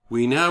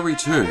We now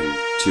return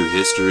to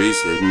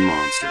history's hidden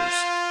monsters.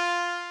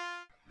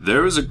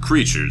 There is a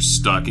creature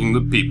stalking the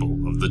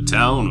people of the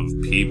town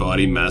of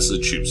Peabody,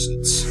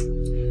 Massachusetts.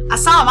 I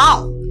saw them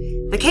all.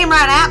 They came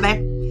right at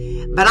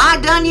me, but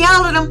I done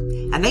yelled at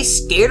them, and they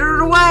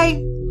scared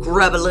away.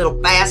 Grubby little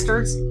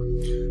bastards.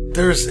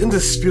 There's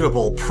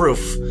indisputable proof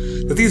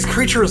that these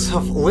creatures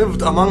have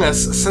lived among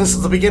us since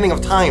the beginning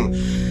of time.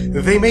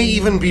 They may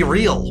even be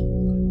real.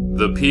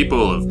 The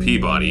people of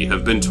Peabody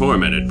have been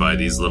tormented by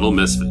these little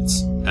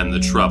misfits, and the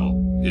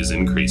trouble is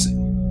increasing.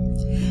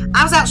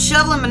 I was out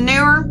shoveling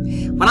manure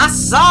when I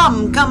saw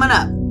them coming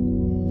up.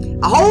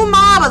 A whole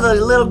mob of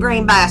the little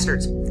green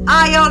bastards.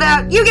 I yelled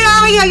out, "You get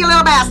over here, you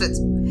little bastards!"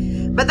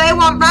 But they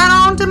walked right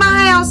on to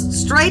my house,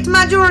 straight to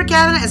my jewelry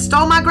cabinet, and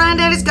stole my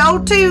granddaddy's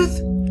gold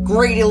tooth.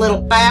 Greedy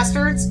little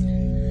bastards.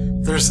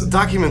 There's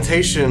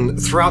documentation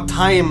throughout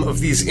time of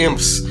these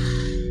imps.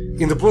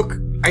 In the book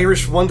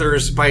Irish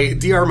Wonders by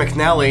D.R.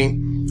 McNally,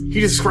 he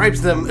describes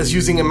them as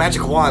using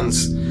magic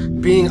wands,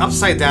 being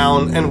upside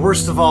down, and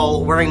worst of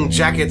all, wearing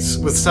jackets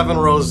with 7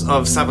 rows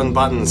of 7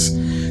 buttons.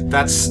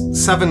 That's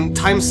 7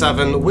 times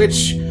 7,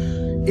 which,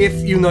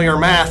 if you know your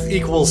math,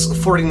 equals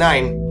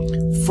 49.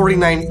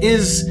 49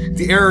 is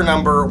the error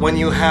number when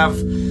you have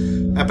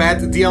a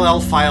bad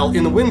DLL file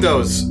in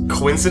Windows.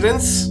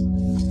 Coincidence?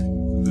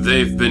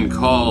 They've been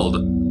called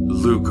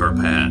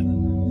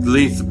Lucarpan,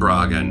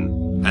 Gleithbragan,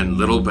 and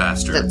Little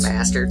Bastards. The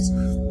bastards.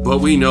 But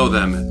we know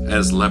them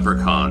as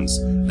leprechauns,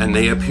 and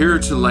they appear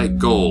to like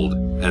gold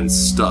and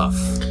stuff.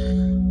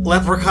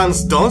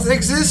 Leprechauns don't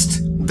exist?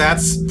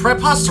 That's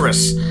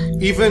preposterous.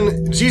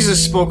 Even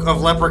Jesus spoke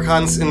of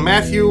leprechauns in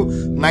Matthew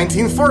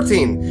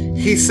 19:14.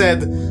 He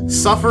said,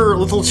 "Suffer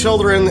little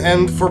children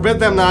and forbid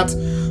them not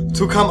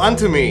to come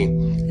unto me."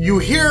 You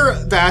hear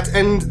that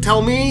and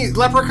tell me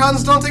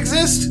leprechauns don't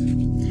exist?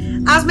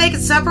 I was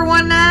making supper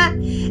one night,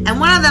 and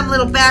one of them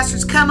little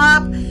bastards come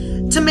up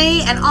to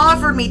me and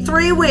offered me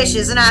 3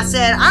 wishes, and I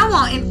said, "I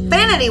want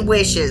infinity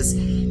wishes."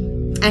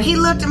 And he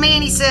looked at me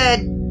and he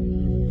said,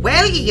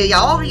 "Well,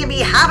 y'all, you be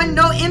having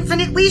no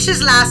infinite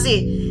wishes,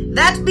 lassie.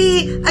 That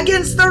be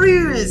against the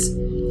rules."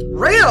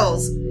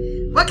 Rules?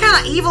 What kind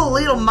of evil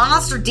little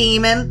monster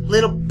demon,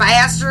 little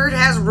bastard,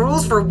 has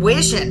rules for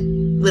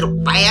wishing? Little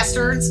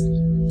bastards.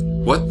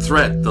 What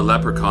threat the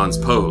leprechauns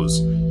pose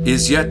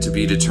is yet to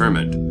be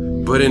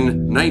determined, but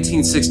in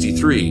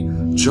 1963,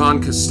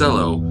 John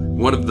Costello,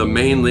 one of the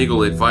main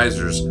legal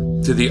advisors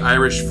to the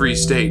Irish Free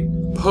State,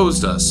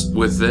 posed us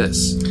with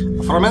this.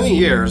 For many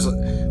years,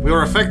 we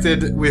were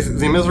affected with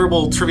the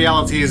miserable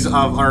trivialities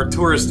of our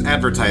tourist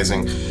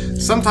advertising.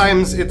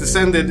 Sometimes it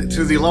descended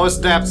to the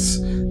lowest depths,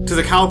 to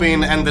the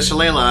cowbean and the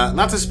shillelagh,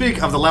 not to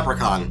speak of the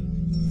leprechaun.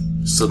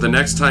 So the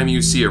next time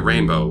you see a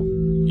rainbow,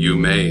 you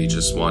may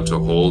just want to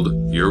hold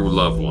your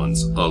loved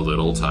ones a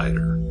little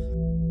tighter.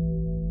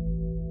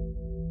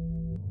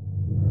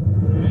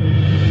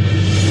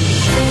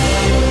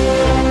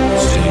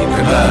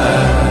 Stinker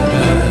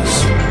Madness.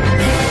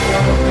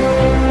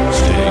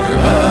 Stinker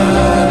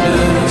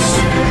Madness.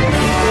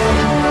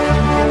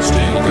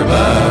 Stinker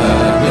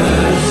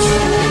Madness.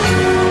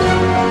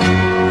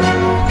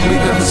 We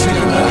got the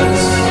Stinker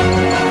Madness.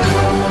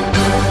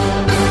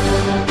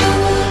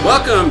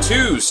 Welcome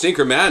to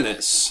Stinker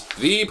Madness,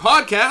 the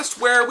podcast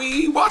where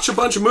we watch a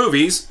bunch of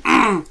movies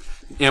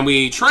and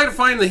we try to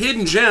find the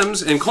hidden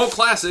gems and cult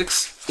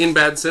classics in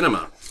bad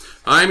cinema.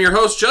 I'm your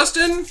host,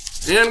 Justin,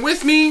 and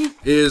with me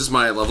is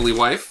my lovely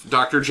wife,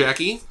 Dr.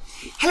 Jackie.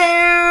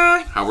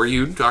 Hello. How are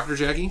you, Dr.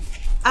 Jackie?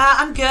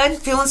 I'm good.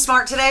 Feeling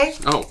smart today.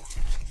 Oh,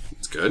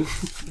 it's good.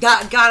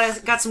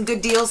 Got some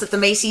good deals at the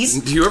Macy's.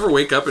 Do you ever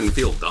wake up and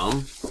feel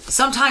dumb?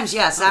 Sometimes,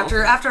 yes.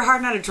 After a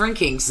hard night of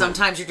drinking,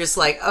 sometimes you're just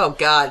like, oh,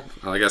 God.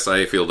 Well, I guess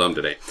I feel dumb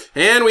today.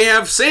 And we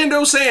have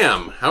Sando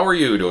Sam. How are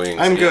you doing,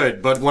 I'm Sam?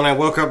 good, but when I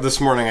woke up this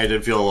morning, I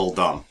did feel a little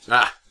dumb.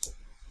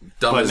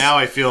 Dumb But is, now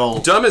I feel...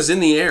 dumb is in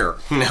the air.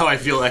 Now I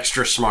feel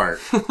extra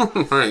smart.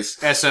 Nice.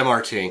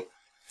 SMRT.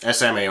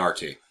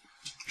 S-M-A-R-T.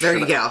 There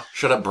you go.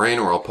 Shut up, brain,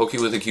 or I'll poke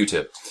you with a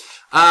Q-tip.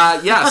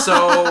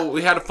 So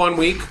we had a fun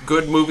week.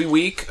 Good movie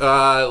week.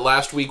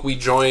 Last week we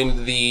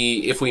joined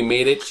the If We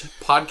Made It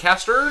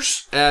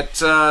podcasters at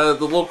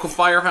the local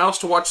firehouse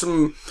to watch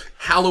some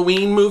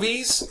Halloween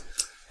movies.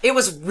 It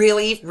was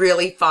really,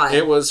 really fun.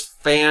 It was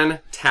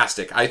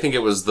fantastic. I think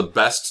it was the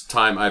best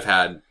time I've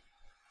had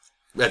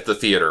at the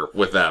theater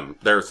with them.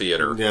 Their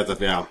theater.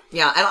 Yeah.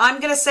 Yeah, and I'm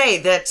going to say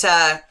that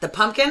the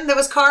pumpkin that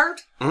was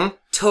carved,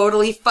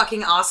 totally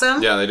fucking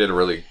awesome. Yeah, they did a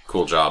really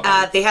cool job.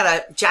 They had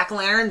a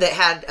jack-o'-lantern that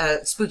had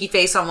a spooky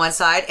face on one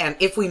side, and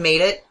If We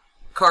Made It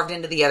carved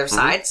into the other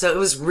side. So it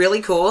was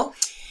really cool.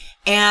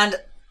 And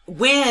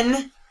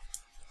when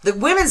the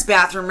women's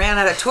bathroom ran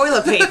out of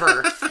toilet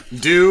paper...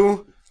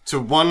 Due to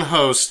one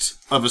host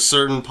of a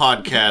certain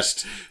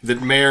podcast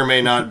that may or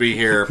may not be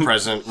here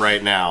present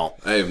right now.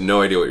 I have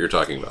no idea what you're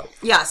talking about.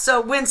 Yeah, so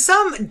when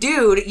some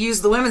dude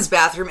used the women's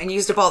bathroom and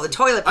used up all the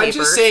toilet paper... I'm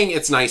just saying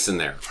it's nice in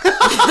there.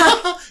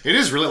 It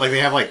is really like they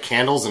have like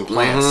candles and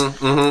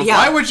plants. Yeah.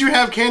 Why would you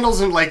have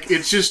candles and like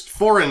it's just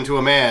foreign to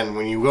a man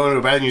when you go into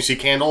a bathroom and you see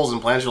candles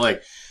and plants? You're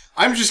like,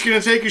 I'm just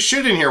gonna take a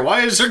shit in here.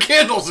 Why is there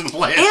candles in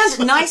place?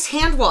 And nice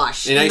hand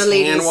wash. A nice the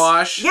ladies. hand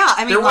wash. Yeah, I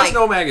mean, there was like,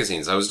 no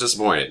magazines. I was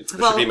disappointed.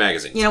 There should be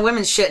magazines. You know,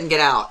 women shit and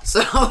get out.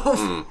 So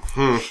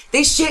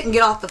they shit and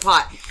get off the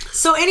pot.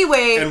 So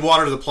anyway, And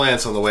water the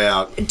plants on the way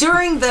out.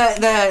 during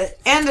the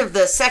end of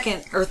the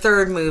second or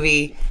third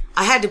movie,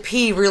 I had to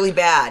pee really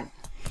bad.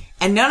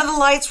 And none of the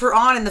lights were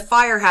on in the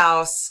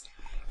firehouse.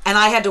 And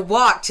I had to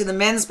walk to the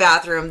men's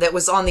bathroom that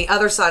was on the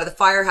other side of the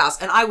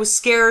firehouse. And I was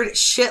scared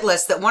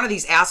shitless that one of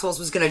these assholes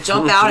was going to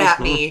jump out at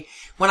me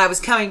when I was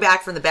coming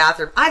back from the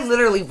bathroom. I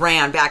literally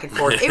ran back and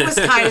forth. It was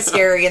kind of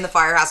scary in the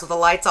firehouse with the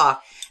lights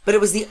off. But it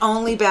was the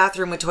only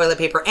bathroom with toilet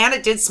paper. And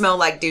it did smell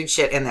like dude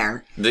shit in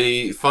there.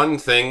 The fun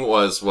thing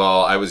was,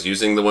 while I was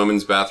using the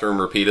women's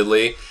bathroom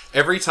repeatedly,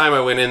 every time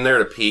I went in there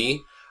to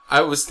pee, I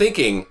was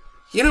thinking,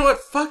 you know what?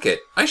 Fuck it.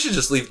 I should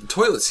just leave the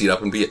toilet seat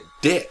up and be a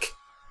dick.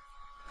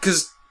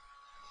 Because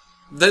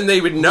then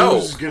they would know.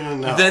 Who's gonna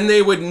know? Then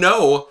they would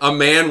know a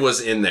man was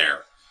in there.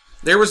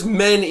 There was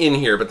men in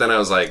here, but then I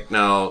was like,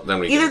 no, then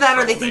we Either get that in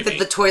or they trouble, think maybe.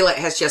 that the toilet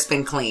has just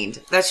been cleaned.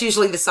 That's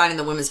usually the sign in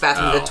the women's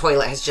bathroom. The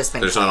toilet has just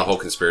been There's cleaned. not a whole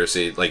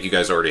conspiracy. Like, you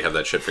guys already have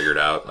that shit figured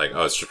out. Like,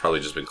 oh, it's just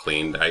probably just been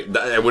cleaned.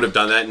 I would have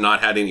done that and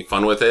not had any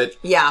fun with it.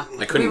 Yeah.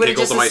 I couldn't we would have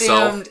giggle just to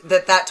myself. assumed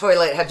that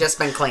toilet had just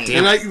been cleaned.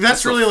 And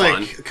that's so really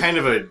fun. like kind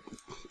of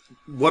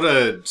what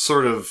a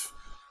sort of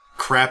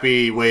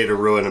crappy way to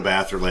ruin a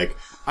bathroom. Like,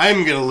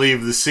 I'm gonna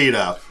leave the seat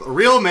up. A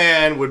real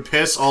man would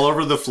piss all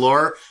over the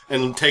floor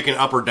and take an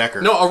upper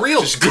decker. No, a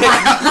real dick.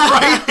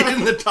 Right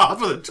in the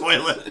top of the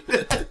toilet.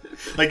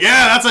 Like,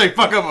 yeah, that's how you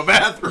fuck up a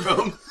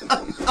bathroom.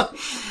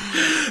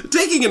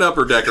 Taking an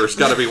upper decker's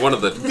got to be one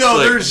of the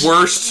there's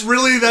worst.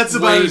 Really, that's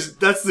ways-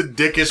 that's the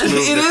dickish move.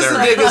 It is the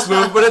biggest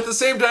move, but at the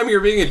same time,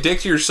 you're being a dick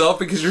to yourself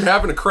because you're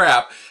having a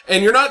crap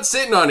and you're not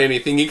sitting on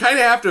anything. You kind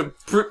of have to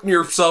put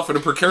yourself in a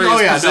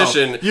precarious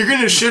position. No. You're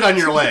gonna shit on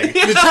your leg.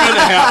 It's gonna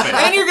happen.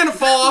 And you're going to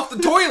fall off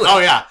the toilet. Oh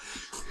yeah.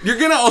 You're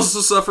going to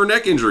also suffer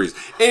neck injuries.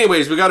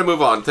 Anyways, we got to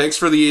move on. Thanks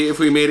for the If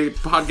We Made It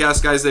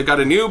podcast, guys. They've got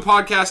a new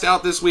podcast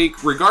out this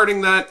week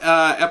regarding that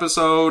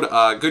episode.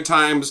 Good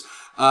Times,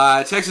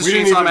 Texas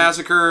Chainsaw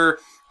Massacre,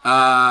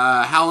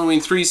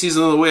 Halloween 3,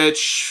 Season of the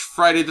Witch,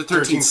 Friday the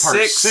 13th, Part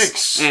 6,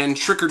 6. and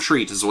Trick or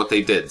Treat is what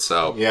they did.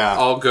 So, Yeah.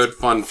 all good,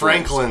 fun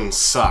Franklin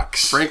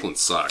sucks. Franklin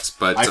sucks,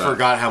 but I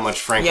forgot how much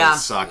Franklin Yeah,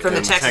 sucked. from the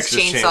in Texas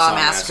Chainsaw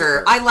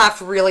Massacre. I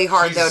laughed really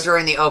hard, though,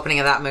 during the opening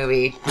of that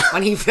movie.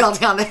 When he fell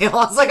down the hill,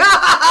 I was like, ha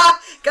ha ha!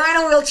 Guy in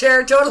a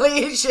wheelchair,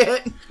 totally is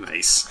shit.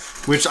 nice.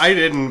 Which I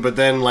didn't, but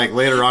then like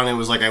later on it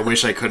was like I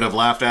wish I could have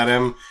laughed at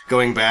him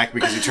going back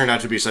because he turned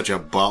out to be such a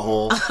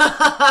butthole.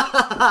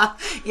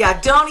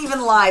 Yeah, don't even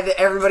lie that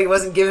everybody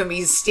wasn't giving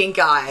me stink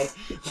eye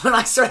when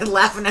I started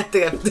laughing at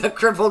the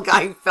crippled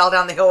guy who fell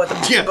down the hill with a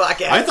pee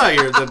bucket. I thought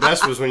the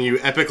best was when you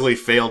epically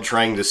failed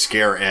trying to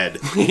scare Ed.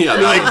 Yeah,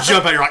 You like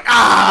jump out, you're like,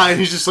 ah, and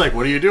he's just like,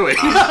 what are you doing?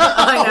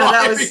 I know,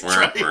 that was...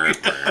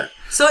 that.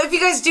 So if you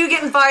guys do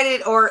get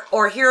invited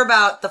or hear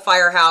about the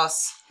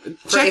firehouse,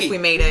 for Jackie, If We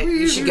Made It,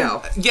 you should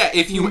go. Yeah,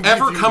 if you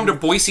ever come to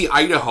Boise,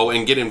 Idaho,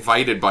 and get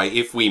invited by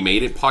If We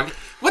Made It podcast,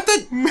 what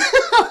the?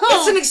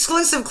 It's an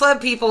exclusive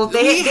club, people.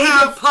 They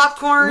have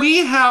popcorn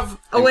We have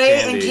away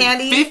and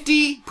candy.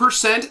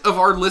 50% of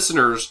our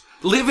listeners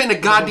live in a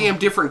goddamn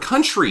different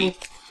country.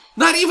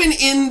 Not even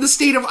in the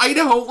state of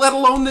Idaho, let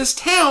alone this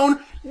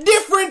town.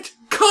 Different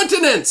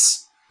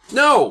continents.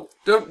 No,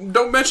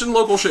 don't mention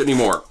local shit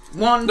anymore.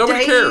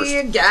 Nobody cares.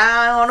 A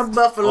guy on a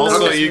buffalo.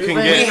 Also, is you can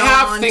moving get- We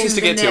have on things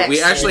to get to. the We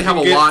next actually thing.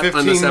 have a You lot get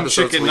on this 15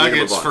 episode. chicken so we need to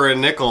nuggets move on. for a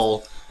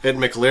nickel at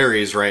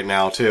McLary's right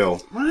now too.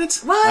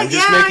 What? What? I'm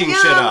just Yeah, making yeah.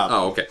 shit up.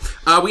 Oh, okay.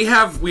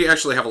 We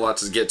actually have a lot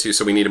to get to,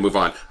 so we need to move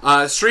on.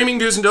 Streaming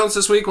do's and don'ts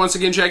this week. Once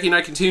again, Jackie and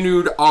I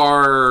continued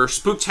our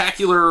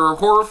spooktacular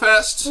horror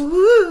fest.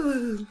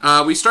 Woo.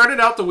 We started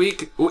out the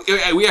week.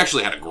 We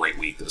actually had a great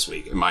week this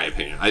week, in my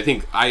opinion. I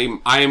think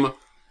I'm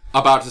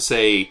about to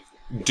say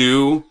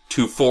due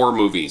to 4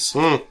 movies.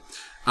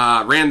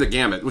 Ran the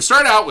gamut. We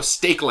started out with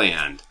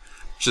Stakeland,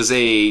 which is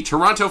a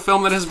Toronto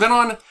film that has been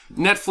on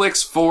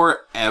Netflix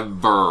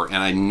forever, and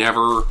I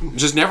never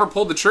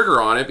pulled the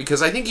trigger on it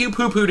because I think you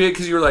poo-pooed it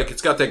because you were like,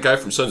 it's got that guy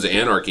from Sons of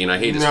Anarchy, and I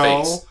hate his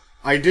No, face.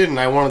 I didn't.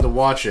 I wanted to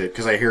watch it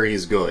because I hear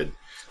he's good.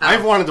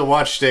 I've wanted to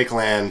watch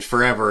Stakeland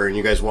forever, and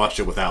you guys watched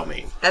it without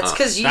me. That's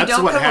because you That's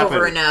don't what come over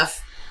happened.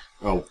 enough.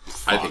 Oh,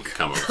 I think you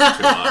come over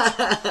too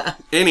much.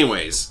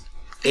 Anyways,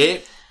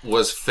 it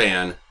was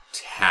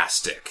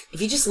fantastic. If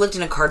you just lived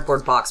in a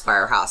cardboard box by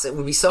our house, it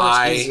would be so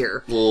much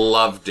easier. I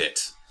loved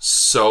it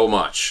so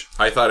much.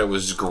 I thought it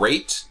was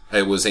great.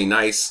 It was a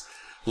nice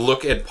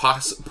look at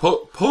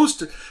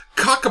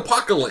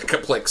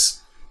post-cock-apocalypse.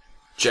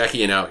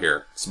 Jackie and out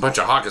here. It's a bunch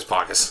of hocus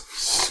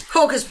pocus.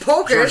 Hocus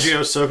pocus.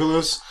 Giorgio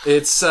Tsoukalos.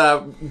 It's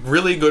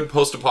really good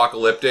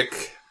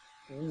post-apocalyptic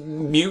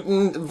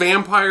mutant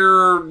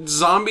vampire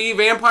zombie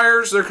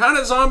vampires. They're kind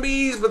of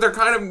zombies, but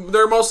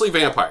they're mostly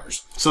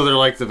vampires. So they're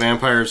like the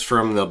vampires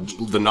from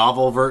the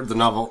novel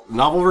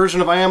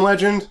version of I Am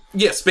Legend.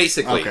 Yes,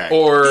 basically. Okay.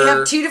 Or You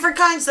have 2 different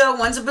kinds, though.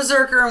 One's a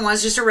berserker and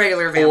one's just a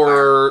regular vampire.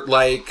 or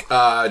like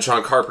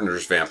John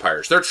Carpenter's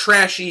vampires. They're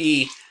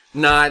trashy.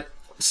 not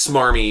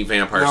smarmy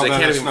vampires. They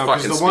can't even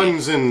fucking the speak.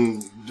 ones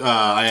in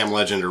I Am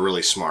Legend are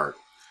really smart.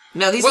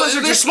 No, these Well, ones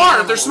are they're just smart.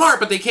 animals. They're smart,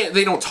 but they can't.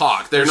 They don't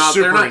talk. They're not.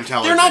 super They're not.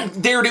 intelligent. They're not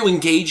there to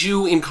engage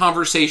you in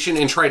conversation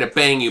and try to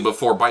bang you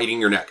before biting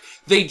your neck.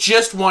 They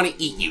just want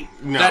to eat you.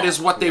 No. That is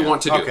what they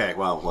want to do. Okay,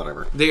 well,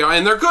 whatever. They are,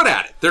 and they're good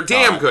at it. They're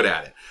damn good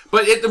at it.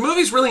 But the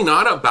movie's really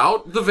not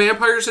about the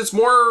vampires. It's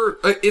more.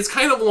 It's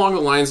kind of along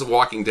the lines of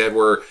Walking Dead,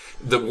 where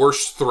the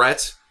worst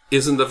threat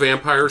isn't the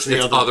vampires;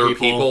 it's other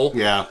people.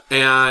 Yeah.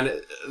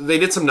 And they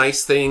did some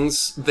nice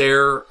things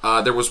there.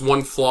 There was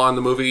one flaw in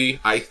the movie.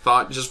 I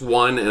thought just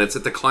one, and it's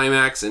at the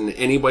climax. And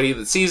anybody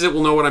that sees it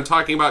will know what I'm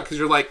talking about because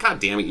you're like, God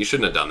damn it, you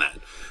shouldn't have done that.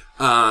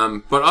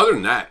 But other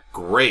than that,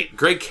 great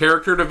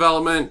character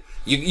development.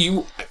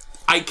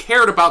 I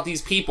cared about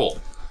these people.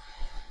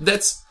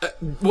 That's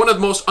one of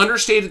the most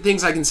understated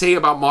things I can say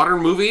about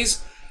modern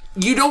movies.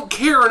 You don't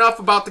care enough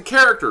about the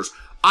characters.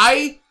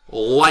 I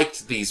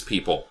liked these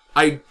people.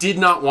 I did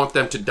not want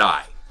them to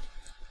die.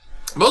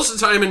 Most of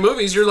the time in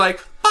movies, you're like,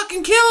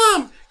 fucking kill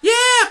them! Yeah,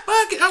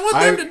 fuck it, I want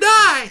them to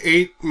die!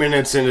 8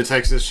 minutes into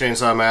Texas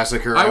Chainsaw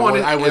Massacre, I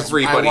wanted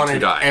everybody to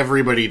die.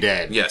 Everybody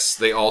dead. Yes,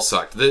 they all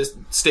sucked. This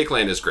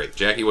Stakeland is great.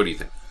 Jackie, what do you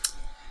think?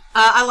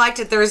 I liked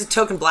it. There is a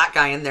token black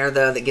guy in there,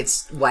 though, that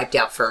gets wiped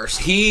out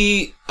first.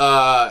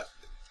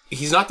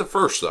 He's not the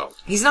first, though.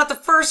 He's not the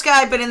first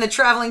guy, but in the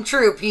traveling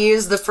troupe, he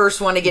is the first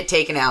one to get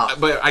taken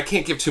out. But I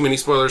can't give too many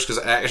spoilers, because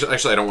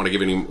actually I don't want to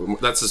give any...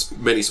 That's as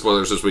many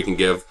spoilers as we can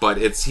give, but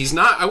he's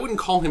not... I wouldn't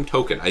call him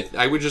token.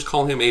 I would just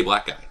call him a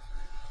black guy.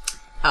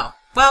 Oh.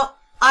 Well,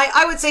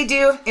 I would say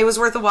it was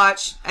worth a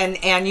watch,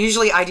 and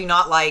usually I do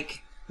not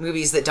like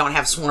movies that don't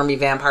have swarmy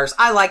vampires.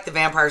 I like the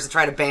vampires that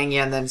try to bang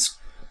you and then...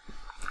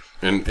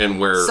 And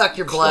wear suck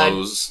your blood.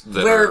 Clothes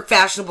that wear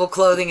fashionable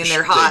clothing and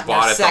they're hot they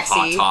bought and they're at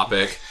sexy. the Hot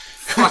Topic.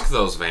 Fuck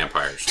those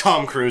vampires.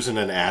 Tom Cruise in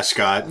an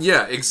ascot.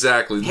 Yeah,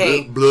 exactly.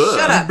 Hey, blah,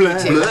 shut up, blah, you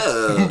two.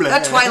 blah, blah.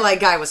 That Twilight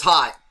guy was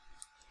hot.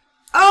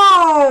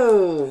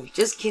 Oh,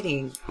 just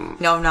kidding.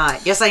 No, I'm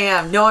not. Yes, I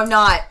am. No, I'm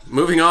not.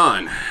 Moving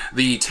on.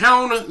 The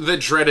Town That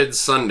Dreaded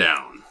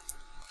Sundown,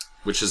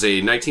 which is a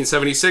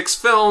 1976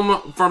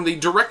 film from the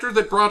director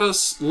that brought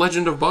us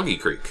Legend of Boggy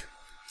Creek.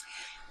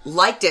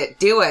 Liked it.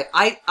 Do it.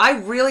 I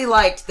really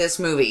liked this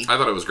movie. I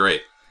thought it was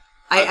great.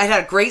 I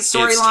had a great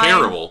storyline. It's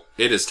terrible.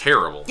 It is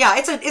terrible. Yeah,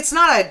 it's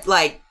not a,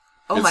 like,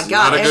 oh It's my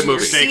god. not a good Ezra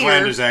movie. Sear.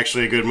 Stakeland is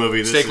actually a good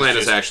movie. Stakeland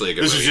is actually a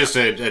good movie. movie, This is just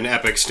an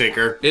epic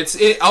stinker. It's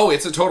a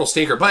total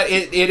stinker. But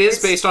it is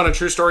based on a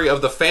true story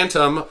of the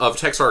Phantom of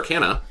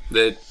Texarkana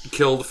that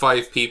killed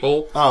 5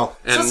 people. Oh.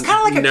 And So it's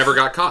kinda like never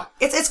got caught.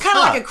 It's kind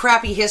of like a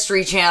crappy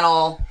History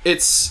Channel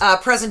It's...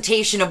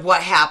 presentation of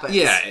what happens.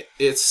 Yeah,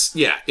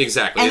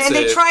 exactly. And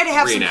they try to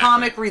have some reenactment.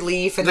 comic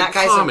relief, and The that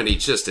guy's comedy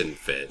just didn't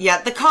fit.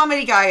 the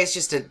comedy guy is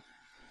just a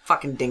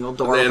fucking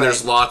dingledore. And but-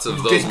 there's lots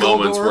of those Dingledore?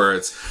 moments where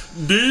it's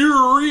the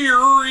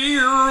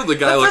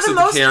guy But looks for at the the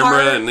most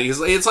camera part- and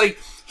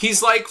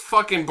he's like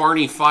fucking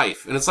Barney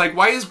Fife, and it's like,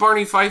 why is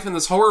Barney Fife in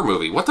this horror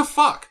movie? What the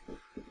fuck?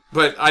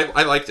 But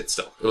I liked it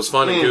still. It was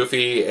fun and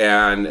goofy,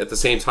 and at the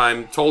same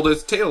time told a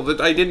tale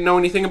that I didn't know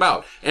anything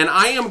about. And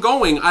I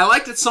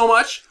liked it so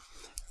much,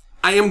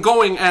 I am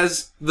going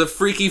as the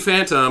Freaky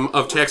Phantom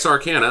of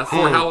Texarkana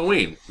for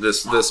Halloween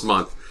this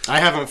month. I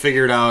haven't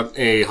figured out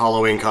a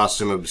Halloween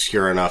costume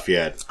obscure enough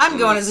yet. I'm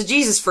going as a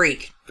Jesus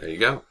freak. There you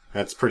go.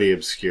 That's pretty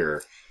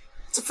obscure.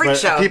 It's a freak But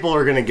show. people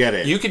are going to get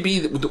it. You could be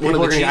one of People the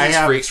are gonna- I Jesus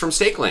have- freaks from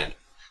Stakeland.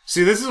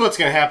 See, this is what's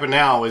going to happen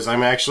now, is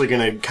I'm actually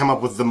going to come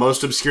up with the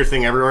most obscure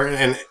thing everywhere,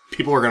 and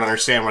people are going to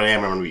understand what I am,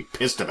 and I'm going to be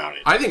pissed about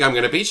it. I think I'm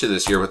going to beat you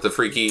this year with the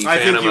Freaky I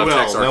Phantom think you of will.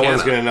 Texarkana. No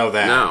one's going to know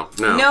that.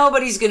 No.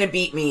 Nobody's gonna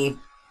beat me.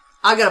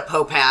 I got a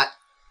Pope hat.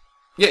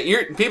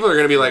 Yeah, people are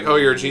going to be like, oh,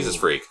 you're a Jesus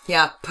freak.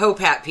 Yeah, Pope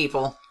hat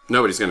people.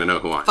 Nobody's going to know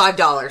who I am.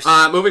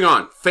 $5. Moving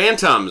on.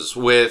 Phantoms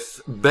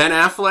with Ben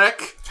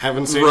Affleck,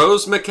 Haven't seen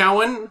Rose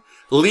McGowan,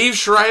 Liev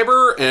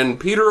Schreiber, and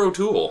Peter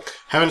O'Toole.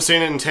 Haven't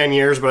seen it in 10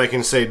 years, but I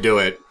can say do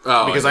it.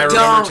 Oh, because I don't.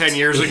 remember 10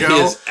 years It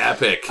ago, is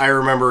epic. I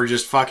remember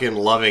just fucking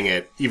loving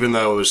it, even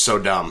though it was so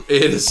dumb.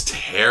 It is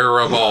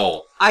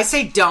terrible. I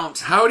say don't.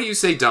 How do you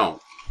say don't?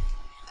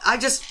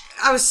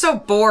 I was so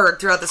bored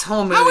throughout this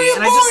whole movie, How are you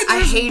and bored? I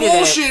There's hated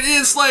bullshit. it.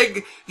 It's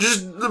like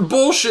just the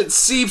bullshit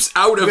seeps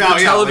out of Yeah, the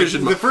yeah,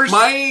 television. like, the first-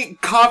 My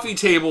coffee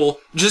table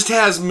just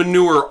has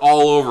manure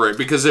all over it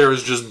because there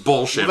is just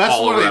bullshit That's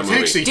all what over it that movie.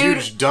 takes a Dude.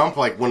 huge dump.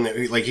 Like when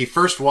he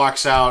first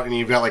walks out, and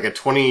you've got like a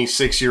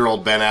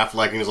 26-year-old Ben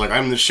Affleck, and he's like,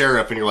 "I'm the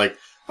sheriff," and you're like,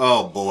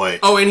 "Oh boy,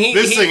 Oh, and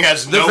this thing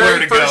has the nowhere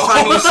very to first go."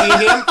 time you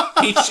see him,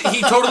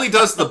 he totally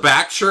does the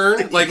back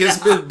churn. Like his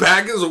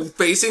back is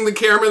facing the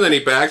camera, then he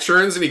back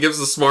churns and he gives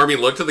the smarmy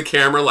look to the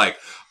camera, like,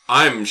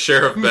 "I'm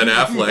Sheriff Ben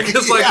Affleck."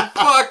 It's like,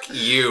 fuck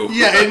you.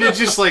 Yeah, and it's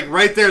just like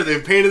right there,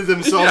 they've painted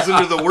themselves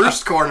into the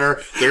worst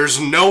corner. There's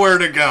nowhere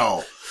to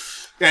go.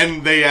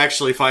 And they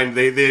actually find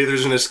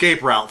there's an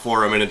escape route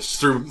for him, and it's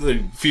through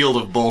the field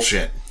of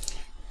bullshit.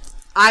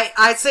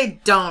 I'd say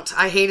don't.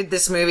 I hated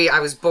this movie. I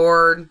was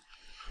bored.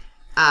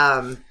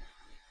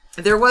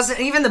 There wasn't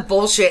even the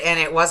bullshit in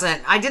it.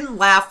 Wasn't. I didn't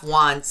laugh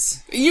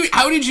once.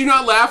 How did you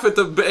not laugh at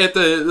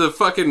the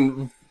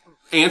fucking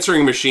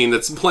answering machine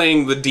that's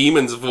playing the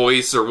demon's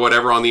voice or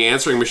whatever on the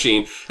answering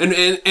machine, and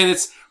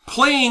it's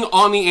playing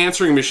on the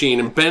answering machine,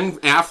 and Ben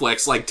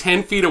Affleck's like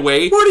 10 feet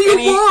away. What do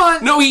you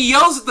want? No, he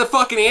yells at the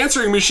fucking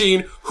answering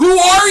machine, "Who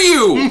are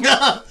you?"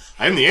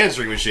 I'm the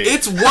answering machine.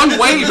 It's one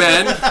way,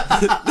 Ben.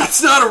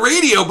 That's not a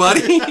radio,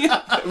 buddy.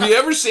 Have you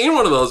ever seen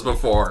one of those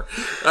before?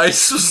 I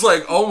was just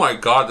like, oh my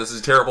god, this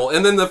is terrible.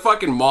 And then the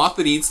fucking moth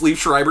that eats Liev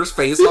Schreiber's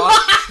face off.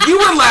 You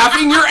were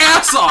laughing your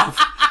ass off.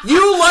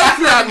 You liked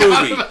that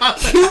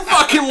movie. You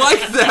fucking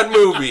liked that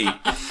movie.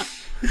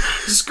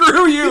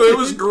 Screw you. It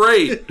was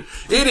great.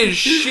 It is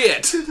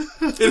shit.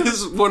 It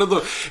is one of the...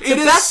 It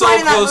is best so part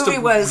of that close to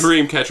movie was-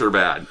 Dreamcatcher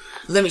bad.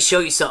 Let me show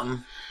you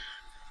something.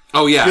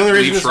 Oh yeah, The only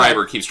reason Liev it's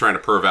Schreiber not- keeps trying to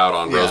perv out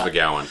on Rose Yeah.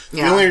 McGowan.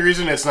 The only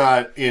reason it's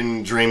not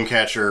in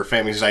Dreamcatcher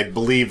Phantoms is I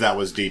believe that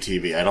was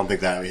DTV. I don't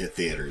think that hit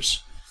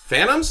theaters.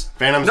 Phantoms?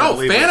 Phantoms, I No,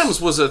 believe Phantoms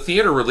was a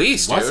theater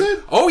release, dude. Was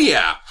it? Oh,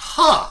 yeah.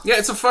 Huh. Yeah,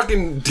 it's a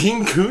fucking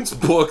Dean Koontz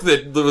book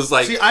that was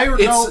like... See, I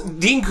know-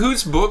 Dean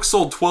Koontz book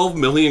sold 12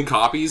 million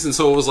copies, and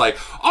so it was like,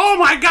 oh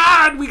my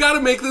god, we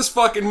gotta make this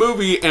fucking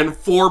movie, and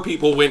 4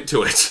 people went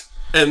to it.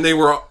 And they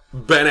were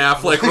Ben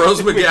Affleck,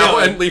 Rose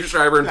McGowan, Liev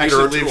Schreiber, and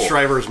Peter Actually, O'Toole. Liev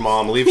Schreiber's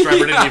mom. Liev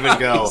Schreiber didn't even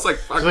go. It's like,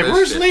 fuck He's like, this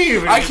where's shit. Liev?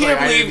 And I he's can't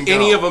like, believe didn't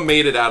any go. of them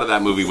made it out of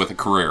that movie with a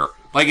career.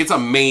 Like, it's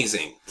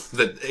amazing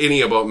that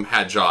any of them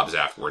had jobs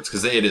afterwards,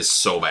 because it is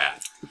so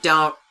bad.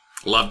 Don't.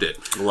 Loved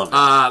it. Loved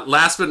it.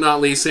 Last but not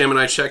least, Sam and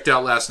I checked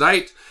out last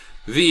night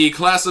the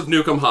Class of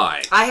Nukem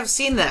High. I have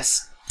seen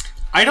this.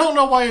 I don't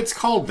know why it's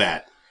called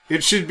that.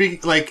 It should be,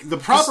 like, the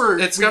proper...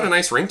 It's got a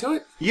nice ring to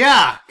it.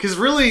 Yeah, because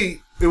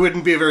really, it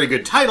wouldn't be a very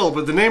good title,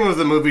 but the name of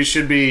the movie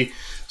should be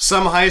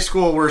some high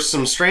school where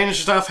some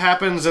strange stuff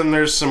happens and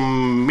there's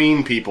some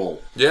mean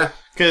people. Yeah.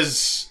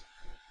 Because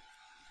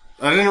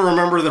I didn't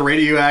remember the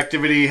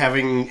radioactivity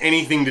having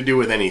anything to do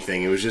with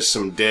anything. It was just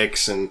some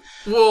dicks and...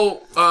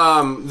 Well,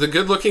 the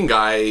good-looking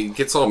guy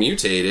gets all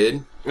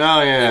mutated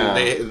Oh,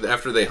 yeah.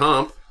 after they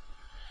hump.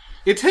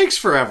 It takes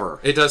forever.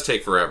 It does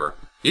take forever.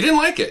 You didn't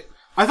like it.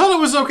 I thought it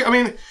was okay. I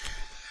mean, it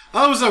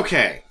was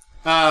okay.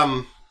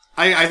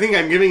 I think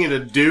I'm giving it a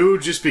do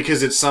just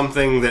because it's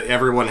something that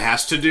everyone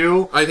has to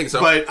do. I think so.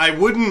 But I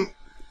wouldn't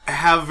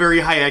have very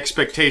high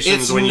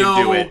expectations It's when you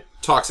do it.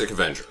 Toxic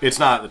Avenger. It's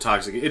not the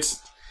toxic.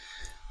 It's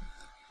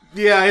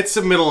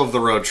a middle of the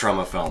road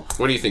trauma film.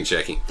 What do you think,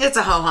 Jackie? It's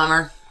a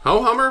ho-hummer.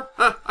 Ho Hummer?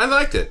 I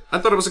liked it. I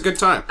thought it was a good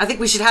time. I think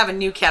we should have a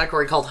new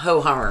category called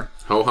ho-hummer.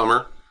 Ho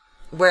Hummer.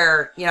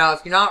 Where,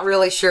 if you're not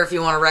really sure if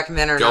you want to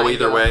recommend it or not. Go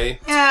either way.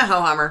 Yeah,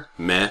 ho-hummer.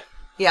 Meh.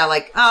 Yeah,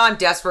 like, oh, I'm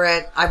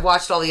desperate. I've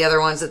watched all the other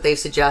ones that they've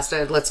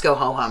suggested. Let's go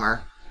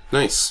ho-hummer.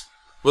 Nice.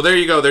 Well, there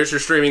you go. There's your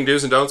streaming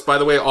do's and don'ts. By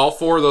the way, all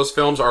 4 of those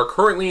films are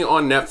currently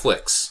on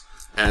Netflix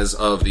as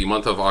of the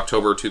month of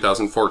October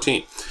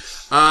 2014.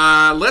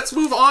 Let's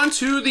move on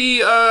to the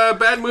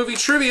bad movie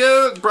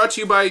trivia brought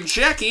to you by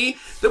Jackie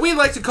that we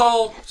like to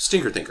call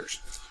Stinker Thinkers.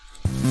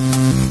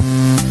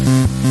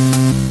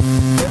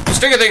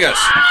 Stinker Thinkers!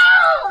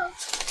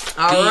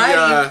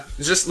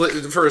 Alrighty. Just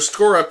for a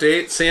score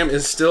update, Sam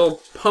is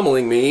still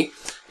pummeling me.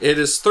 It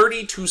is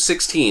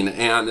 30-16,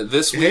 and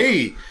this week...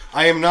 Hey,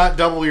 I am not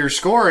double your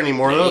score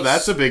anymore, though. Nice.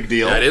 That's a big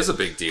deal. That is a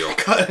big deal.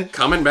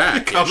 Coming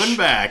back. Coming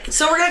back.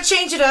 So we're going to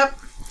change it up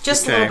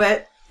just a Okay. little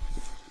bit.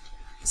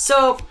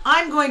 So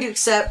I'm going to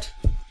accept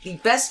the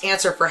best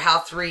answer for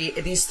how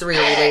these three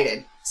are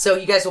related. So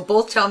you guys will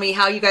both tell me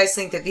how you guys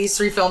think that these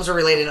 3 films are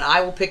related, and I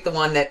will pick the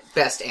one that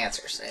best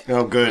answers it.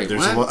 Oh, good. Wait,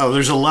 There's what?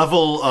 there's a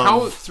level of...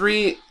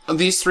 How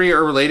these 3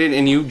 are related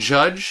and you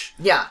judge?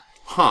 Yeah.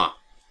 Huh.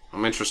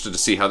 I'm interested to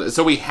see how this...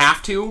 So we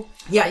have to?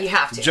 Yeah, you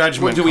have to.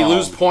 judgment Do we call.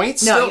 lose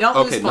points? No, still? you don't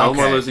lose Okay, no points.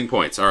 more Okay. losing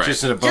points. All right.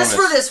 Just in a bonus. Just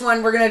for this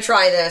one, we're going to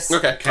try this.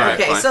 Okay. All right,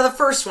 Okay, fine. so the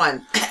first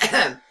one.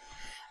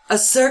 A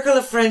circle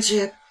of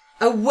friendship,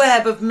 a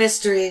web of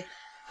mystery,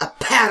 a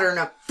pattern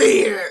of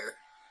fear.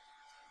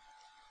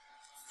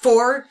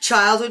 4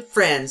 childhood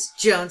friends,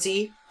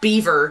 Jonesy,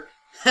 Beaver,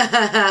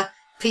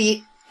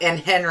 Pete, and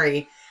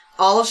Henry,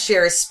 all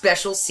share a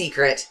special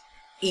secret.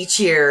 Each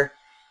year,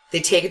 they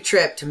take a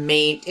trip to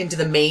into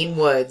the Maine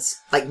woods,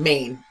 like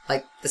Maine,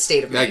 like the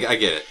state of Maine. I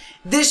get it.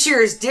 This year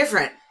is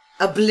different.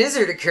 A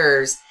blizzard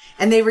occurs,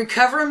 and they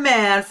recover a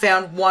man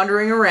found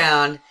wandering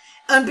around.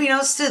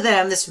 Unbeknownst to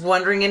them, this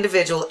wandering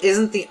individual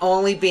isn't the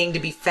only being to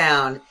be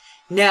found.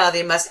 Now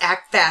they must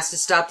act fast to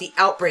stop the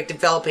outbreak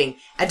developing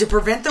and to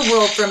prevent the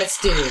world from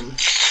its doom.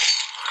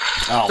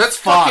 Oh, That's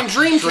fuck. fucking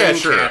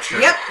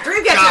Dreamcatcher. Yep,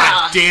 Dreamcatcher.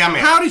 God damn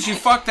it. How did you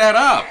fuck that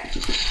up?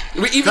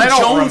 Even I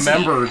don't Jonesy.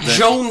 remember that-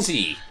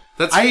 Jonesy.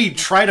 That's, I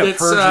try to It's,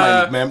 purge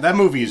my mem. That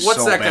movie is what's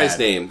so that bad. guy's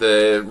name?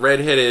 The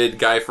redheaded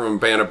guy from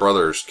Band of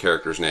Brothers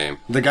character's name.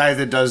 The guy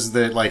that does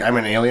the, like, I'm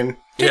an alien.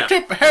 Yeah.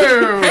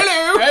 Hello.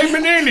 I'm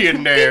an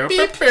alien now.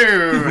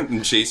 Poo-poo.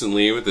 And Jason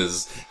Lee with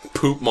his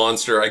poop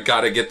monster. I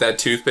gotta get that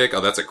toothpick.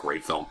 Oh, that's a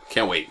great film.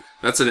 Can't wait.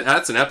 That's an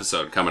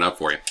episode coming up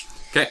for you.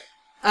 Okay.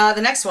 The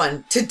next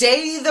one.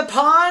 Today the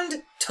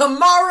pond,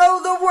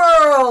 tomorrow the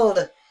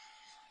world.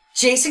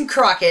 Jason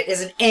Crockett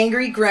is an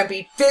angry,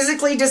 grumpy,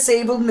 physically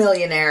disabled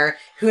millionaire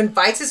who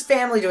invites his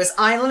family to his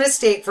island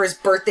estate for his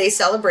birthday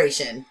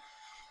celebration.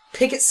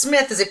 Pickett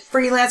Smith is a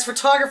freelance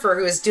photographer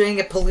who is doing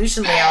a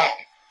pollution layout.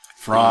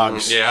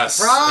 Frogs. Yes.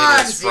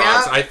 Frogs, It is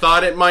frogs. yeah. I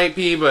thought it might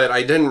be, but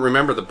I didn't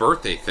remember the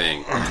birthday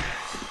thing.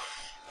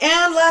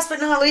 And last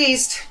but not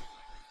least,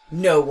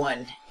 no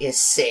one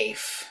is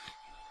safe.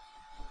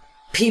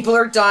 People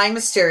are dying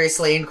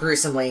mysteriously and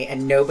gruesomely,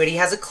 and nobody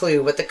has a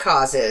clue what the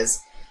cause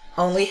is.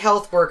 Only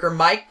health worker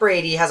Mike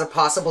Brady has a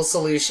possible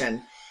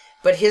solution,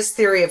 but his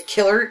theory of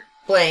killer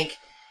blank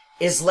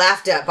is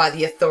laughed at by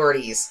the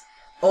authorities.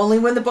 Only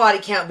when the body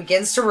count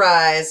begins to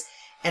rise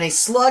and a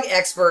slug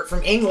expert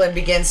from England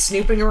begins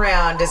snooping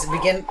around does it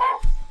begin...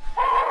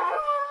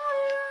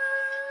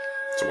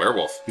 It's a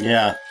werewolf.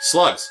 Yeah.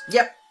 Slugs.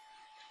 Yep.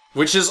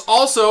 Which is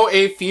also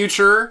a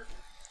future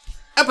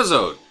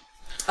episode.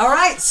 All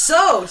right,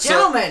 so,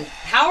 gentlemen,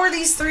 how are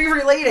these three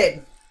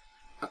related?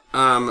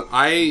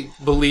 I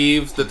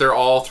believe that they're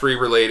all three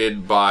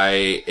related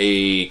by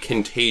a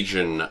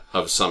contagion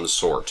of some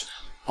sort.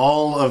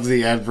 All of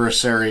the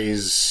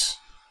adversaries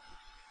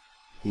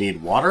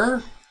need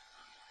water?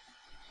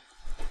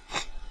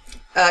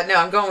 No,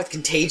 I'm going with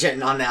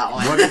contagion on that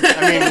one.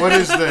 What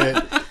is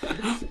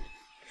the...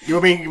 I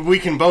mean, we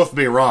can both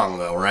be wrong,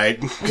 though,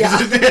 right? Yeah.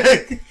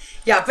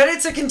 Yeah, but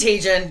it's a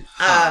contagion.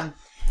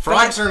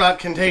 Frogs are not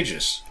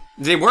contagious.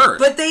 They were.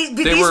 But these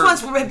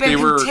ones have been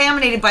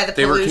contaminated by the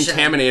They were pollution.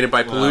 contaminated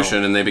by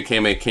pollution, and they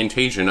became a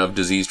contagion of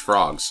diseased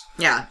frogs.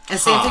 Yeah, and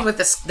same thing with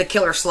the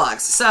killer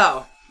slugs.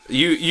 So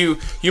You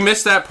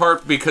missed that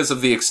part because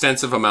of the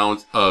extensive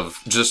amount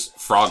of just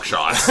frog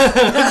shots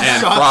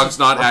and frogs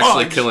not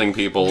actually killing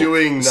people,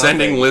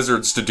 sending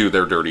lizards to do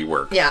their dirty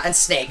work. yeah, and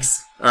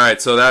snakes. All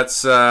right, so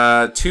that's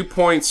 2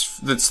 points.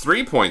 That's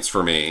 3 points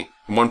for me.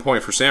 1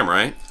 point for Sam,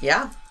 right?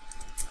 Yeah.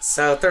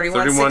 So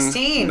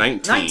 31-16.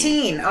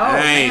 19. Oh,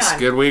 nice. man.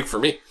 Good week for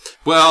me.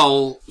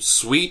 Well,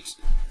 sweet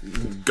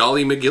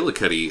golly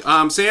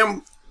McGillicuddy.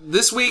 Sam,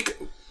 this week,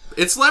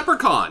 it's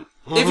Leprechaun.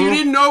 If you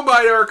didn't know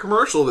by our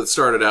commercial that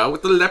started out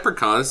with the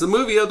Leprechauns, the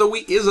movie of the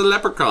week is a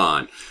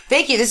Leprechaun.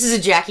 Thank you. This is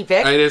a Jackie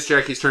pick. It is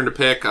Jackie's turn to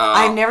pick.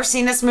 I've never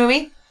seen this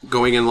movie.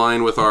 Going in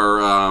line with our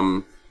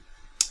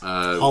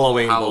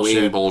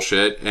Halloween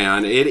bullshit.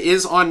 And it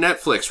is on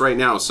Netflix right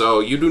now, so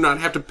you do not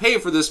have to pay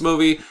for this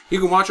movie. You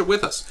can watch it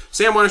with us.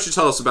 Sam, why don't you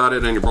tell us about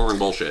it and your boring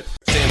bullshit?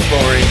 Sam's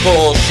boring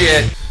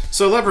bullshit.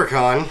 So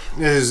Leprechaun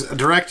is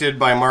directed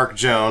by Mark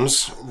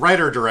Jones,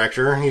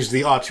 writer-director. He's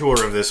the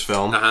auteur of this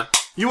film. Uh-huh.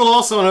 You will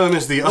also know him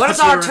as the What does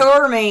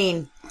auteur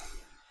mean?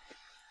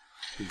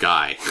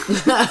 Guy.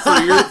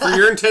 for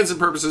your intents and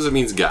purposes, it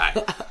means guy.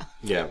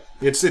 Yeah,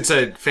 it's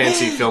a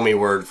fancy filmy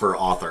word for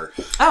author.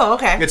 Oh,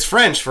 okay. It's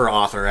French for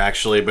author,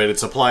 actually, but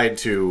it's applied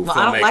to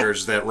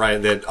filmmakers that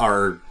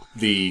are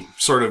the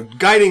sort of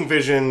guiding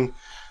vision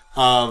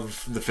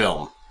of the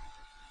film.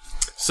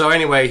 So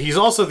anyway, he's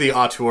also the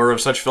auteur of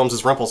such films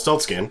as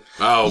Rumpelstiltskin.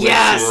 Oh,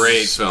 yes!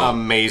 Great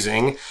film.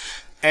 Amazing.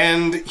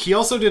 And he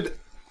also did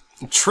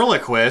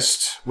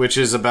Triloquist, which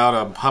is about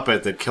a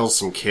puppet that kills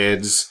some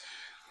kids.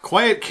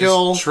 Quiet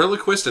Kill. Is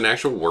Triloquist an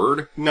actual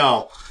word?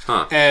 No.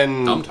 Huh.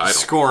 And Dumb title.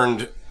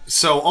 Scorned.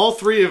 So all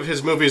three of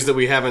his movies that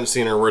we haven't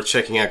seen are worth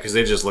checking out because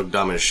they just look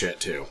dumb as shit,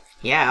 too.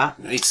 Yeah.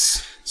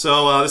 Nice.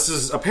 So this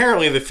is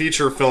apparently the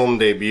feature film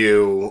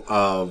debut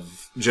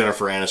of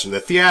Jennifer Aniston. The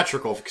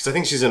theatrical, because I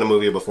think she's in a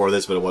movie before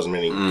this, but it wasn't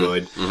any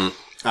good.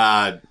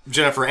 Mm-hmm.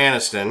 Jennifer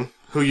Aniston,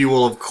 who you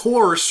will, of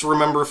course,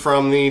 remember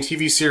from the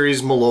TV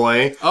series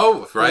Malloy.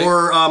 Oh, right.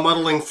 Or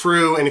Muddling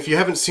Through. And if you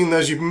haven't seen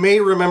those, you may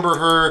remember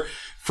her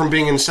from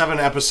being in 7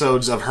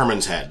 episodes of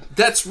Herman's Head.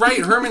 That's right,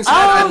 Herman's Head.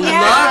 I love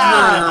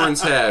her in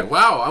Herman's Head.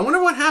 Wow, I wonder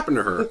what happened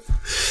to her.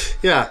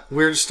 Yeah,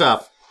 weird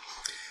stuff.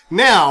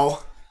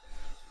 Now,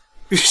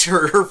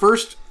 her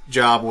first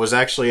job was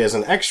actually as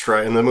an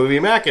extra in the movie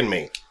Mac and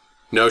Me.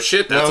 No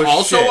shit, that's No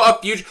also shit. a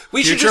future...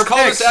 We should Future just call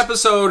picks. this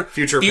episode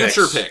Future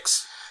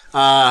Picks.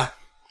 Now,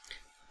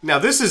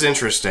 this is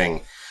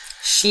interesting.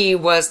 She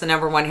was the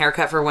 #1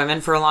 haircut for women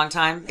for a long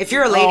time. If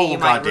you're a lady, you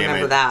might goddamn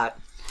remember it. that.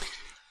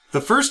 The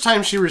first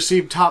time she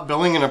received top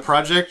billing in a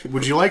project,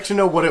 would you like to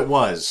know what it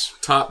was?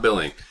 Top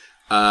billing.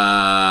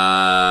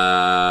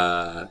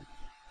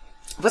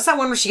 What's that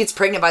one where she gets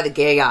pregnant by the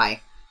gay guy?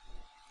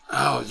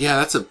 Oh, yeah,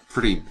 that's a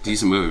pretty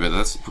decent movie, but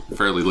that's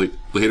fairly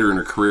later in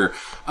her career.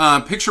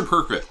 Picture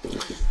Perfect.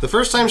 The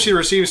first time she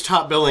receives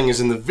top billing is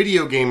in the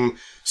video game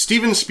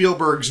Steven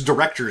Spielberg's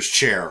director's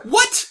chair.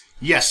 What?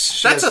 Yes,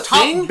 she That's has a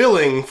top thing?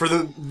 billing for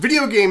the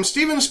video game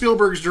Steven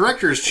Spielberg's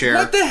director's chair.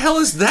 What the hell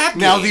is that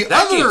game? Now, the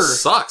that game other-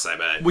 sucks, I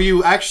bet. Will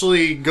you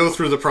actually go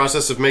through the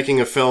process of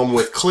making a film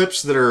with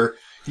clips that are...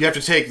 You have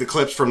to take the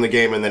clips from the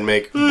game and then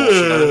make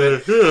bullshit out of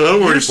it.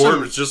 I'm already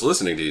bored just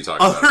listening to you talk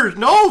about it. Other,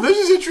 no, this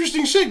is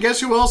interesting shit. Guess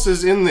who else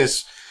is in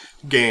this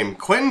game?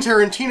 Quentin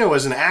Tarantino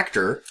as an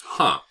actor,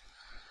 Huh.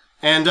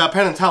 and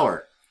Penn and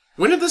Teller.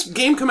 When did this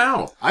game come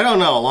out? I don't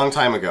know, a long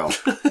time ago.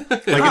 Like in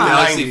the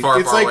Galaxy 90s. far,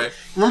 It's far like, away.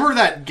 remember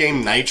that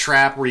game Night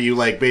Trap where you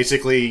like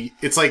basically,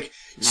 it's like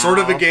sort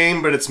of a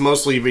game, but it's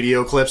mostly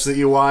video clips that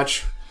you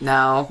watch?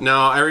 No. No,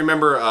 I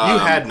remember... You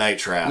had Night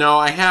Trap. No,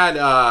 I had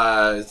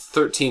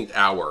 13th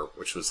Hour,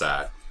 which was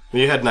that.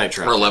 You had Night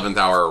Trap. Or 11th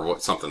Hour or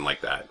something like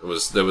that.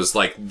 There was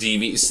like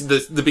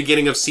the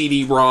beginning of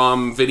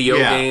CD-ROM video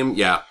game.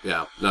 Yeah.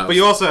 No, but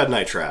you also had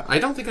Night Trap. I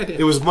don't think I did.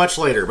 It was much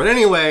later. But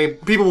anyway,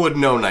 people would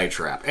know Night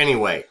Trap.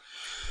 Anyway.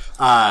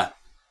 I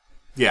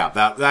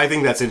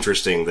think that's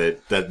interesting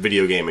that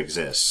video game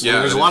exists. Yeah.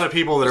 There's a lot of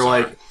people that are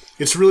like,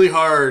 it's really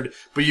hard,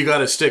 but you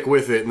gotta stick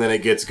with it and then it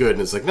gets good.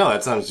 And it's like, no,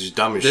 that sounds just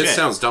dumb as shit. This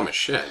sounds dumb as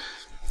shit.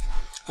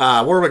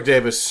 Warwick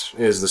Davis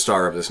is the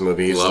star of this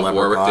movie. He's Love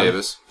Warwick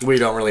Davis. We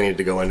don't really need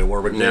to go into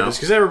Warwick Davis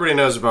because everybody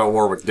knows about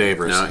Warwick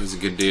Davis. No, he's a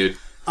good dude.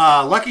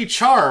 Lucky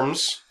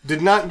Charms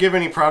did not give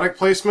any product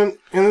placement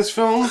in this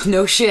film.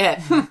 No shit.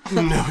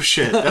 No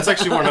shit. That's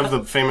actually one of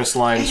the famous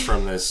lines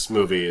from this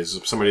movie is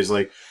somebody's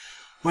like,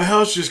 my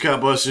house just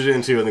got busted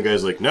into, and the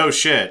guy's like, no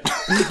shit.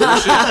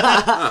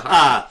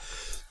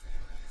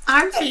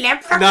 I'm the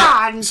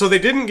leprechaun. So they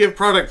didn't give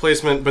product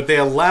placement, but they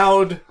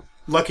allowed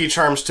Lucky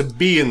Charms to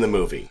be in the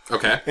movie.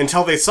 Okay.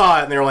 Until they saw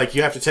it, and they were like,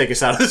 you have to take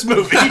us out of this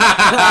movie.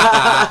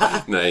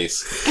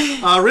 Nice.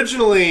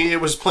 Originally, it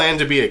was planned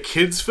to be a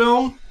kid's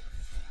film,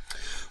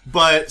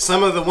 but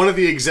one of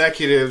the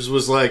executives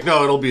was like,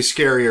 no, it'll be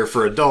scarier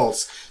for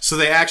adults. So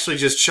they actually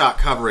just shot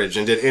coverage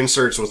and did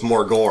inserts with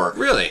more gore.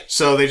 Really?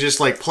 So they just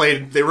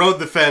they rode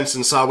the fence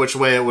and saw which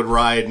way it would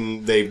ride,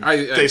 and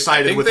they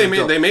sided with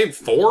they made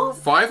 4 or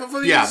 5 of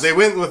these? Yeah, they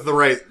went with the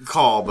right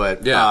call,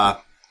 but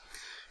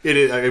it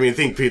is, I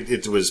think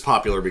it was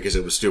popular because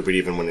it was stupid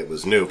even when it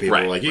was new. People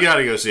were like, you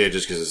gotta go see it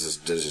just because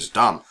this is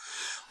dumb.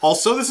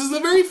 Also, this is the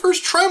very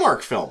first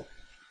Trimark film.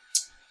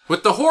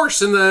 With the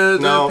horse and the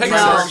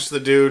Pegasus. Trimark's the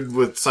dude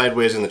with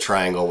sideways in the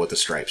triangle with the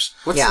stripes.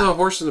 What's the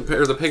horse and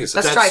the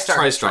Pegasus? That's TriStar.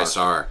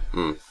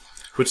 TriStar.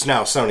 Which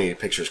now Sony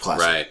Pictures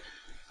Classic.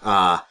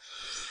 Right.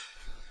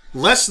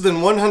 Less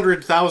than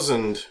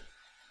 100,000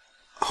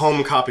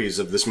 home copies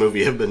of this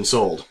movie have been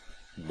sold.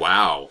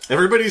 Wow.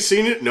 Everybody's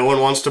seen it. No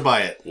one wants to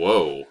buy it.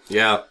 Whoa.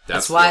 Yeah.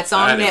 That's why it's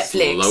on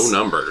Netflix. Low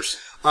numbers.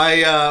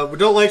 I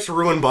don't like to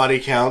ruin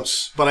body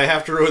counts, but I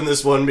have to ruin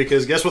this one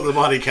because guess what the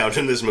body count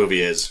in this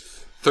movie is?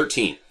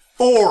 13.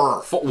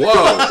 4. Whoa.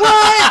 What?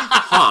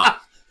 Huh.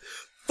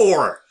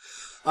 4.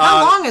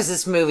 How long is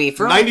this movie?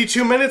 For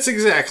 92 minutes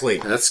exactly.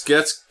 That's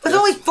with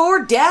only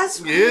 4 deaths?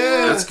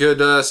 Yeah. That's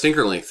good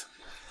stinker length.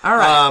 All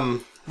right.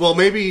 Well,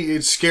 maybe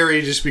it's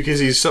scary just because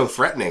he's so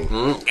threatening.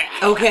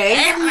 Okay.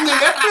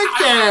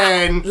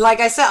 Like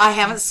I said, I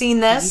haven't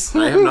seen this.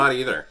 I have not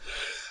either.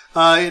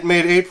 It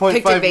made 8.5...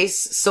 Picked it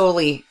based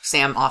solely,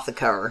 Sam, off the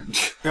cover.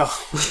 No.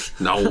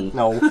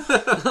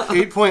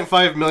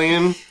 8.5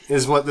 million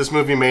is what this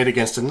movie made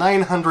against a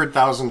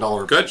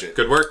 $900,000 budget.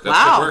 Good work. That's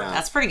Wow, good work.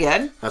 that's pretty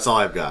good. That's all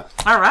I've got.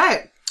 All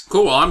right.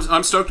 Cool. Well,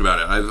 I'm stoked about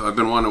it. I've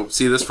been wanting to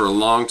see this for a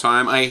long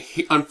time.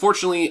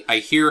 Unfortunately, I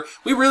hear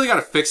we really got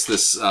to fix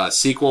this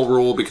sequel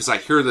rule because I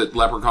hear that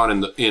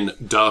Leprechaun in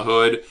Da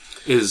Hood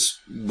is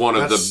one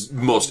of the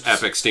most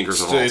epic stinkers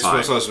of all time. It's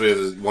supposed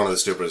to be one of the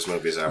stupidest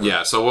movies ever.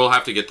 Yeah, so we'll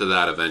have to get to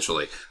that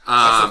eventually.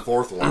 That's the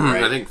 4th one,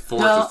 right? I think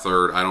 4th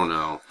or 3rd. I don't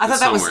know. I thought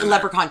that was somewhere in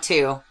Leprechaun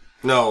 2.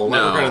 No,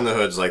 Leprechaun in the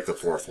Hood's like the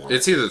 4th one.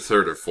 It's either the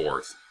 3rd or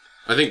 4th.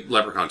 I think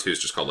Leprechaun 2 is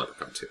just called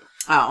Leprechaun 2.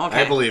 Oh,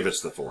 okay. I believe it's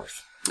the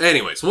 4th.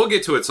 Anyways, we'll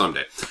get to it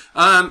someday.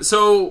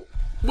 So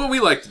what we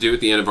like to do at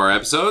the end of our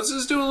episodes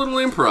is do a little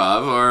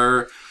improv,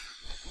 our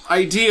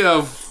idea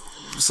of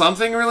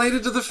something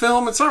related to the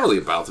film. It's not really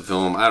about the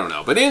film. I don't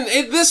know. But in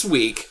this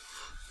week,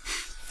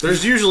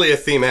 there's usually a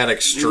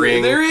thematic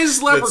string. There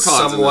is leprechauns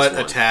that's somewhat in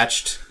this one.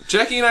 attached.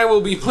 Jackie and I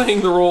will be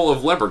playing the role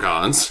of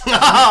leprechauns.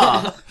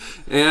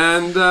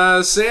 And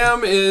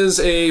Sam is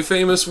a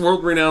famous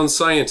world-renowned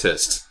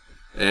scientist.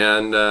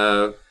 And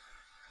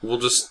we'll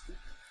just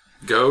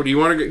go. Do you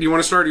want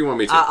to start or do you want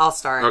me to? I'll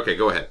start. Okay,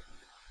 go ahead.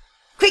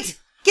 Quick!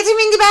 Get him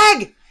in the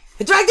bag!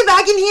 Drag the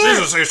bag in here!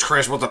 Jesus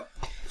Christ, what the...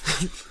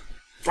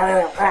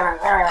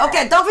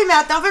 Okay, don't be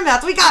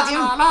mad, we got him!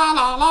 La la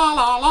la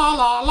la la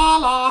la la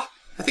la.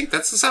 I think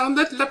that's the sound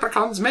that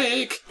leprechauns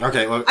make.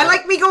 Okay, well... I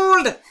like me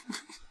gold!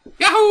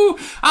 Yahoo!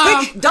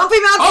 Quick, don't be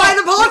mad by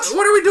the pot!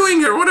 What are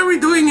we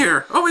doing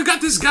here? Oh, we've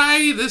got this guy,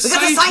 We got the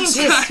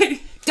scientist! guy.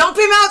 Don't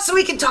be mad so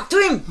we can talk to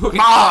him!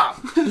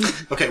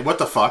 Okay, what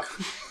the fuck?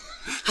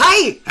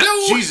 Hi!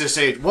 Hello! Jesus,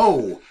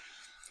 whoa!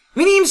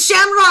 My name's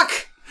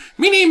Shamrock!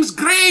 My name's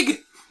Greg!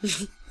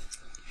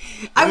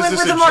 I Is went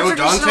this with a a more Joe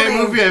traditional Dante name.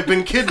 movie? I've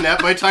been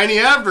kidnapped by tiny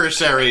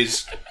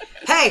adversaries.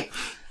 Hey!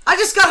 I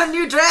just got a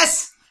new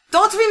dress!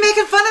 Don't be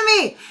making fun of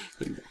me!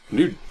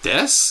 New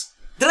Dress?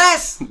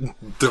 Dress!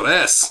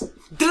 Dress.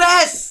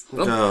 Dress! I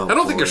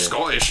don't think you're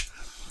Scottish.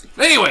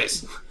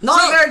 Anyways.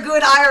 Not a very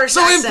good Irish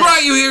So we've accent.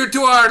 brought you here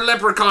to our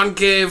leprechaun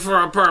cave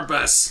for a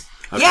purpose.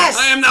 Yes!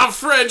 I am now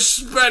French,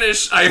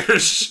 Spanish,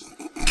 Irish.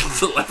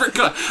 The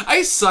leprechaun.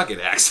 I suck at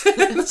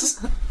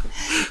accents.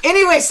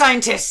 Anyway,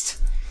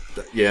 scientist,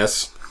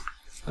 Yes.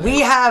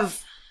 we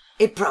have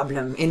a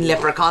problem in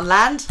Leprechaun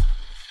Land.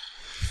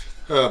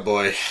 Oh,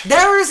 boy.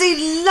 There is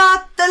a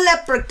lot of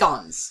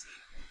leprechauns.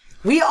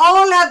 We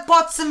all have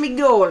pots of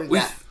gold.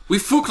 We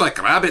fook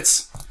like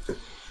rabbits.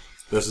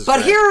 This is But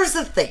bad. here's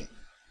the thing.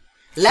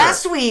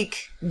 Last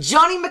week,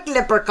 Johnny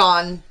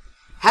McLeprechaun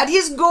had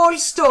his gold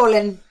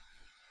stolen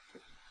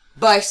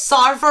by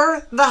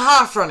Sarver the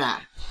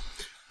Harfrunner.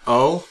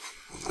 Oh?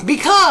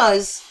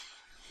 Because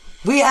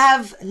we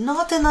have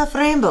not enough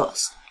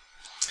rainbows.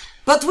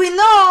 But we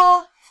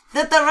know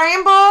that the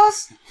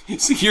rainbows...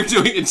 So you're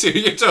doing it too.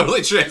 You're totally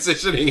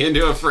transitioning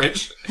into a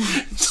French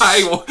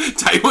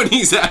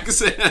Taiwanese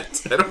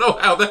accent. I don't know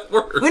how that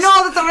works. We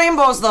know that the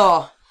rainbows,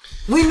 though.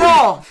 We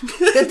know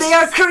that they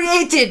are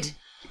created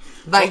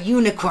by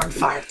unicorn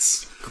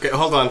farts. Okay,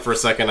 hold on for a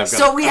second. I've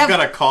So we have- got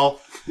a call.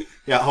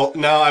 Yeah,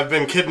 no, I've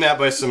been kidnapped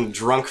by some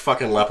drunk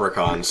fucking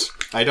leprechauns.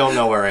 I don't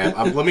know where I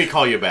am. Let me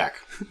call you back.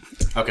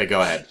 Okay,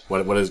 go ahead.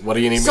 What do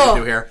you need me to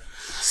do here?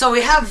 So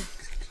we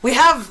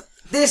have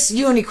this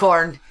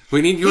unicorn.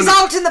 We need He's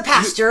out in the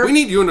pasture. We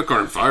need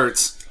unicorn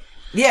farts.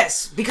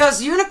 Yes,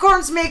 because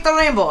unicorns make the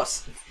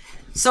rainbows.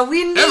 So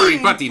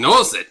Everybody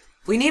knows it.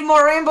 we need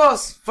more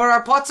rainbows for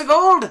our pots of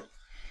gold.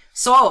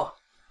 So,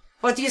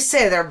 what do you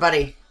say there,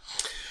 buddy?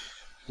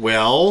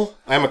 Well,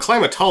 I'm a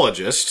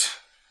climatologist.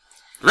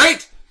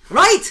 Right?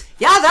 Right?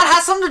 Yeah, that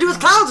has something to do with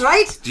clouds,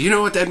 right? Do you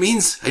know what that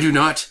means? I do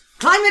not.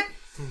 Climate,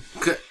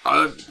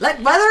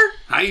 like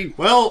weather.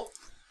 Well,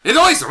 It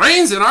always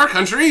rains in our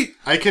country.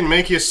 I can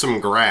make you some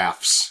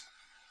graphs.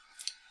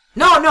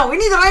 No, we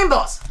need the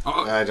rainbows.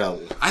 I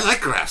don't... I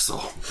like graphs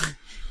though.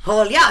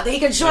 Oh, yeah, they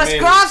can show us mean-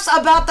 graphs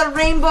about the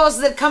rainbows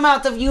that come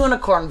out of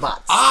unicorn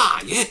butts.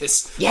 Ah,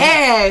 yes.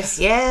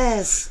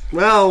 Yes.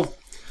 Well,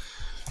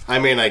 I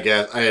mean, I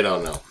guess... I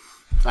don't know.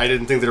 I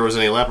didn't think there was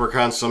any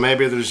leprechauns, so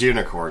maybe there's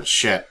unicorns.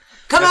 Shit.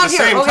 Come At out the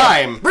here. same Okay.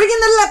 time... Bring in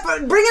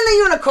the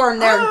unicorn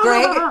there,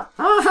 Greg.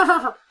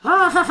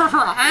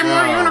 I'm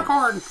a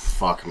unicorn.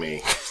 Fuck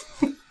me.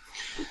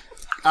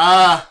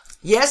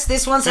 Yes,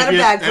 this one's had a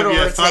bag put over Have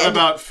you its thought head.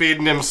 about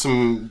feeding him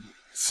some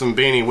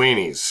beanie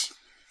weenies?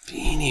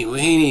 Beanie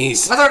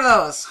weenies. What are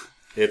those?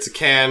 It's a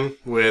can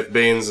with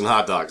beans and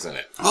hot dogs in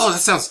it. Oh, that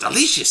sounds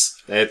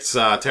delicious. It's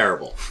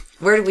terrible.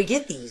 Where do we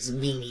get these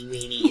beanie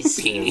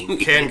weenies?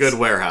 Canned Good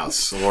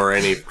Warehouse or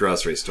any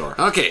grocery store.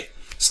 Okay,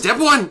 step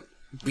 1.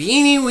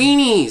 Beanie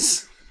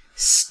weenies.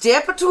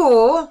 Step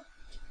 2.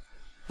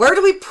 Where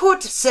do we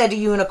put said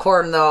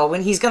unicorn, though,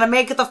 when he's gonna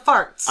make the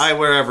farts?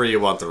 Wherever you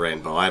want the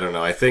rainbow. I don't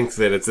know. I think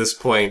that at this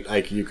point,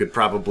 you could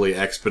probably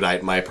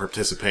expedite my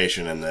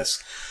participation in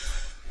this.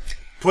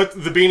 Put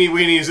the beanie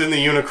weenies in the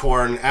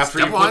unicorn. After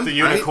Step you put one, the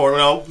unicorn...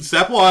 No,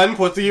 step 1,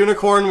 put the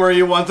unicorn where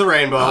you want the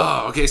rainbow.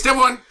 Oh, okay, step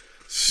 1.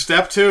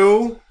 Step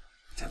 2,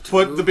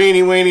 put the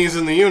beanie weenies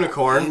in the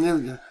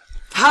unicorn.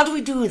 How do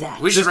we do that?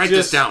 We should write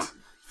this down.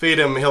 Feed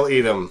him, he'll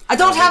eat him. I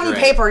don't have That'll any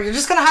be great. paper. You're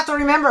just gonna have to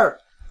remember.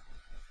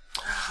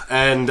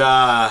 And,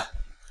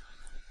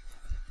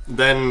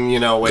 then,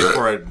 wait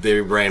for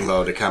the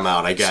rainbow to come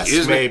out, I guess.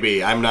 Excuse me?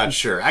 Maybe. I'm not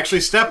sure.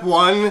 Actually, step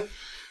 1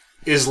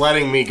 is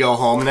letting me go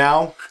home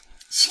now.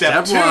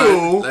 Step 2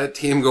 let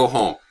him go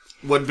home.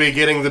 would be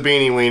getting the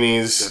beanie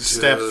weenies.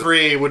 Step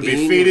 3 would be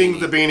Beanie feeding weenie.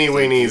 the beanie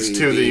weenies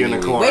to the Beanie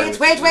unicorn. Wait.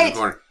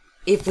 Unicorn.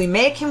 If we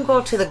make him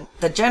go to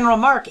the general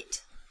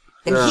market,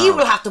 then he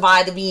will have to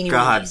buy the beanie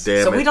God weenies.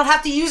 damn So it. we don't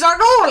have to use our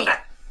gold.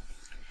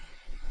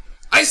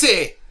 I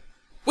say,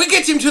 we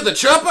get him to the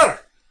chopper.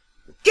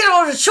 Get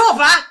on the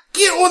chopper.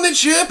 Get on the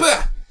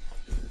chopper.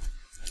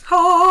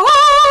 Oh,